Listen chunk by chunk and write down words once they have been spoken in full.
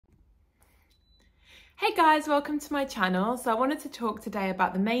Hey guys, welcome to my channel. So I wanted to talk today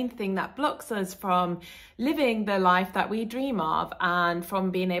about the main thing that blocks us from living the life that we dream of and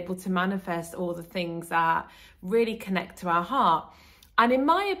from being able to manifest all the things that really connect to our heart. And in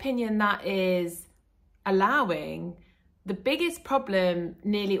my opinion, that is allowing. The biggest problem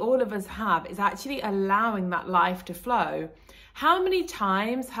nearly all of us have is actually allowing that life to flow. How many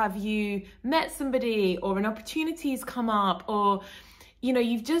times have you met somebody or an opportunity's come up, or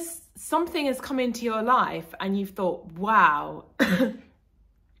you've just, something has come into your life and you've thought, wow,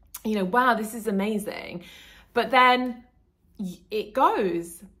 wow, this is amazing. But then it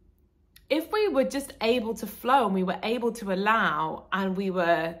goes. If we were just able to flow and we were able to allow and we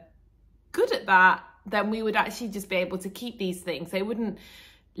were good at that, then we would actually just be able to keep these things. They wouldn't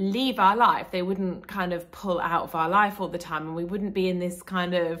leave our life. They wouldn't kind of pull out of our life all the time, and we wouldn't be in this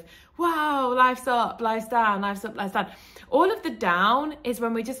kind of, wow, life's up, life's down, life's up, life's down. All of the down is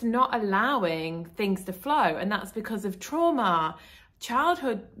when we're just not allowing things to flow, and that's because of trauma,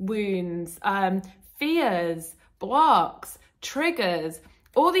 childhood wounds, fears, blocks, triggers,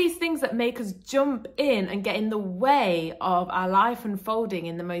 all these things that make us jump in and get in the way of our life unfolding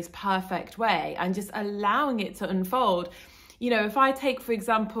in the most perfect way and just allowing it to unfold. If I take, for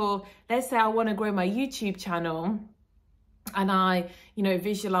example, let's say I want to grow my YouTube channel and I,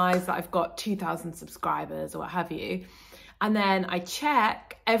 visualize that I've got 2,000 subscribers or what have you. And then I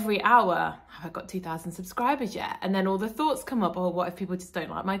check every hour, have I got 2,000 subscribers yet? And then all the thoughts come up, oh, what if people just don't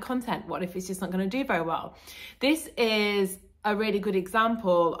like my content? What if it's just not going to do very well? This is a really good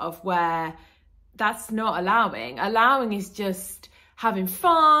example of where that's not allowing. Allowing is just having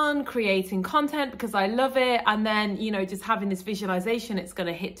fun, creating content because I love it, and then, just having this visualization it's going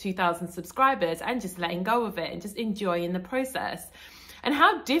to hit 2,000 subscribers and just letting go of it and just enjoying the process. And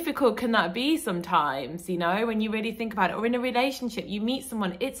how difficult can that be sometimes, when you really think about it? Or in a relationship, you meet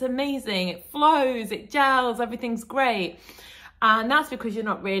someone, it's amazing, it flows, it gels, everything's great. And that's because you're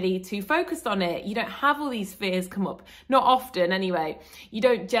not really too focused on it. You don't have all these fears come up, not often anyway. You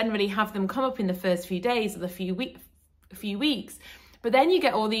don't generally have them come up in the first few days or the few weeks. But then you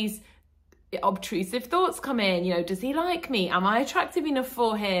get all these obtrusive thoughts come in, does he like me? Am I attractive enough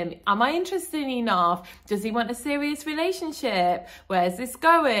for him? Am I interested enough? Does he want a serious relationship? Where's this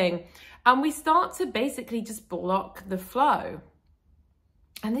going? And we start to basically just block the flow.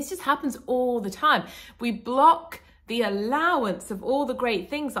 And this just happens all the time. We block the allowance of all the great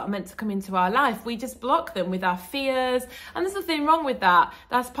things that are meant to come into our life. We just block them with our fears, and there's nothing wrong with that.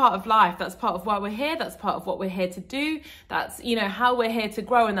 That's part of life. That's part of why we're here. That's part of what we're here to do. That's, how we're here to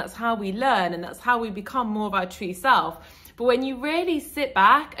grow, and that's how we learn, and that's how we become more of our true self. But when you really sit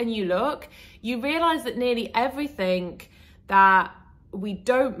back and you look, you realize that nearly everything that we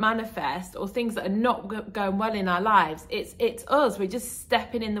don't manifest, or things that are not going well in our lives, it's us. We're just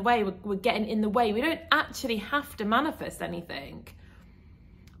stepping in the way. We're getting in the way. We don't actually have to manifest anything.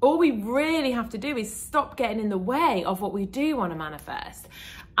 All we really have to do is stop getting in the way of what we do want to manifest.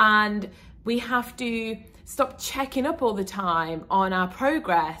 And we have to stop checking up all the time on our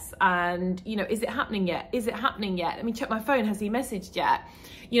progress. And, is it happening yet? Is it happening yet? Let me check my phone. Has he messaged yet?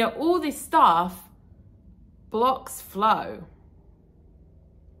 All this stuff blocks flow.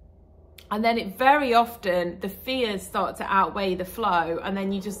 And then it very often, the fears start to outweigh the flow, and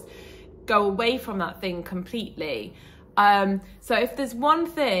then you just go away from that thing completely. So if there's one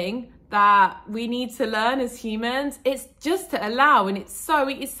thing that we need to learn as humans, it's just to allow. And it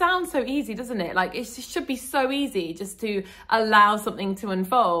sounds so easy, doesn't it? Like, it should be so easy just to allow something to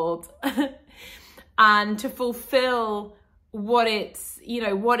unfold and to fulfill what it's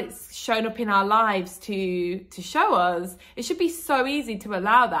shown up in our lives to show us. It should be so easy to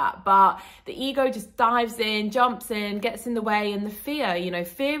allow that, but the ego just dives in, jumps in, gets in the way. And the fear,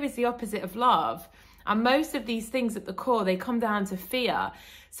 fear is the opposite of love, and most of these things at the core, they come down to fear.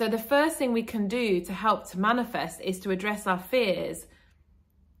 So the first thing we can do to help to manifest is to address our fears.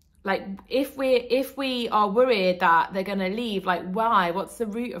 Like, if we are worried that they're going to leave, like, why? What's the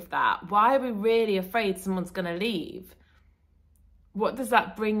root of that? Why are we really afraid someone's going to leave? What does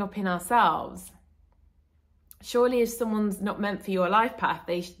that bring up in ourselves? Surely if someone's not meant for your life path,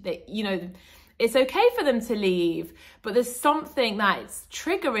 they it's okay for them to leave, but there's something that's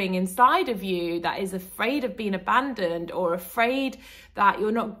triggering inside of you that is afraid of being abandoned, or afraid that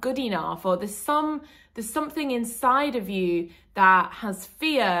you're not good enough, or there's something inside of you that has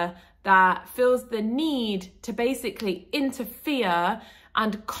fear, that feels the need to basically interfere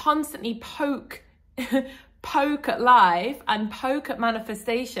and constantly poke at life and poke at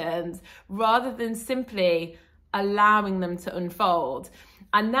manifestations, rather than simply allowing them to unfold.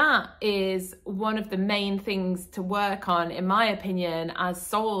 And that is one of the main things to work on, in my opinion, as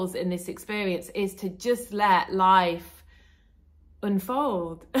souls in this experience, is to just let life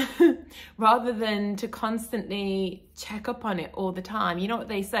unfold rather than to constantly check up on it all the time. You know what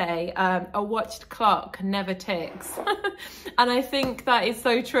they say, a watched clock never ticks. And I think that is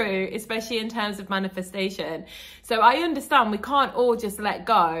so true, especially in terms of manifestation. So I understand we can't all just let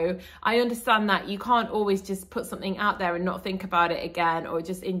go. I understand that you can't always just put something out there and not think about it again, or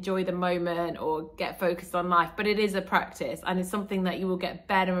just enjoy the moment or get focused on life, but it is a practice, and it's something that you will get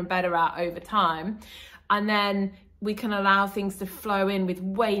better and better at over time. And then we can allow things to flow in with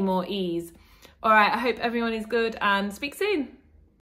way more ease. All right, I hope everyone is good, and speak soon.